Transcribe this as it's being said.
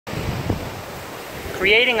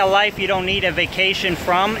Creating a life you don't need a vacation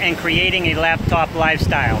from and creating a laptop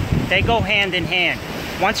lifestyle. They go hand in hand.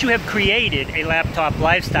 Once you have created a laptop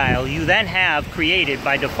lifestyle, you then have created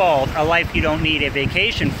by default a life you don't need a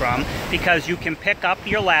vacation from, because you can pick up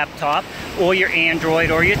your laptop or your Android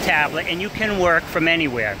or your tablet and you can work from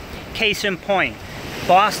anywhere. Case in point,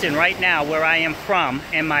 Boston right now, where I am from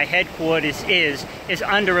and my headquarters is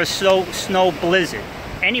under a snow blizzard.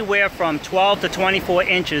 Anywhere from 12 to 24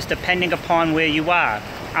 inches depending upon where you are.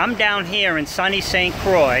 I'm down here in sunny St.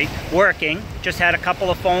 Croix working. Just had a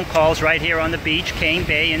couple of phone calls right here on the beach, Cane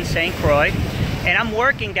Bay in St. Croix. And I'm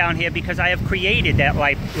working down here because I have created that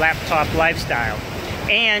laptop lifestyle.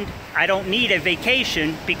 And I don't need a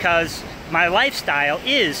vacation because my lifestyle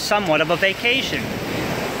is somewhat of a vacation.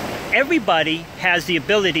 Everybody has the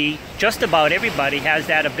ability, just about everybody has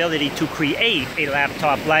that ability to create a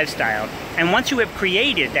laptop lifestyle. And once you have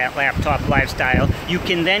created that laptop lifestyle, you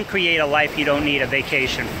can then create a life you don't need a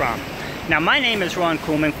vacation from. Now, my name is Ron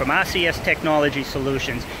Counting from RCS Technology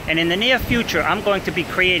Solutions, and in the near future, I'm going to be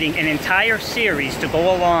creating an entire series to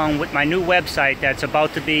go along with my new website that's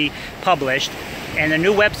about to be published. And the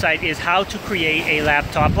new website is How to Create a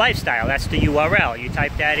Laptop Lifestyle. That's the URL. You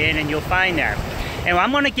type that in and you'll find that. And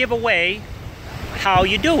I'm going to give away how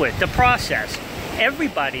you do it, the process.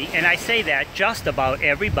 Everybody, and I say that just about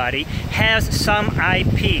everybody, has some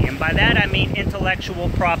IP, and by that I mean intellectual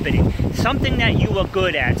property. Something that you are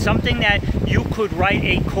good at, something that you could write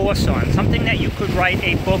a course on, something that you could write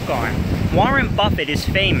a book on. Warren Buffett is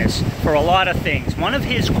famous for a lot of things. One of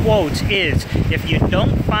his quotes is, if you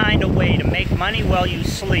don't find a way to make money while you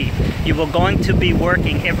sleep, you are going to be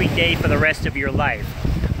working every day for the rest of your life.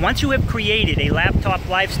 Once you have created a laptop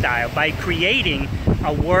lifestyle by creating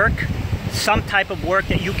a work, some type of work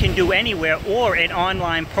that you can do anywhere, or an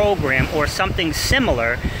online program or something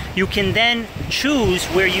similar, you can then choose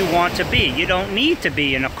where you want to be. You don't need to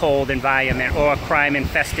be in a cold environment or a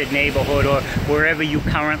crime-infested neighborhood or wherever you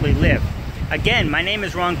currently live. Again, my name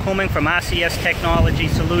is Ron Counting from RCS Technology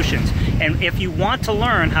Solutions, and if you want to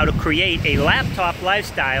learn how to create a laptop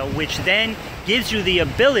lifestyle, which then gives you the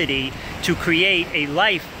ability to create a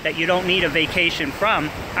life that you don't need a vacation from,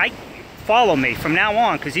 follow me from now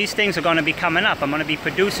on, because these things are going to be coming up. I'm going to be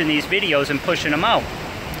producing these videos and pushing them out.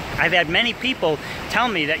 I've had many people tell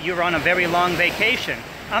me that you're on a very long vacation.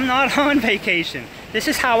 I'm not on vacation. This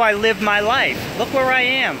is how I live my life. Look where I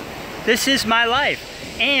am. This is my life.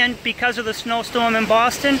 And because of the snowstorm in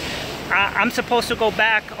Boston, I'm supposed to go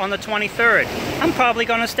back on the 23rd. I'm probably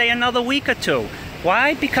going to stay another week or two.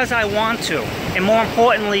 Why? Because I want to. And more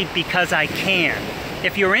importantly, because I can.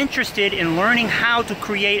 If you're interested in learning how to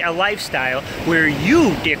create a lifestyle where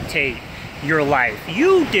you dictate your life,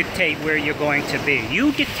 you dictate where you're going to be,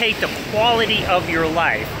 you dictate the quality of your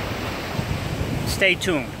life, stay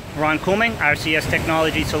tuned. Ron Counting, RCS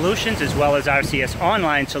Technology Solutions, as well as RCS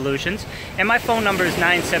Online Solutions, and my phone number is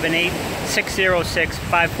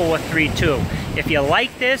 978-606-5432. If you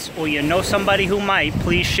like this or you know somebody who might,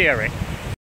 please share it.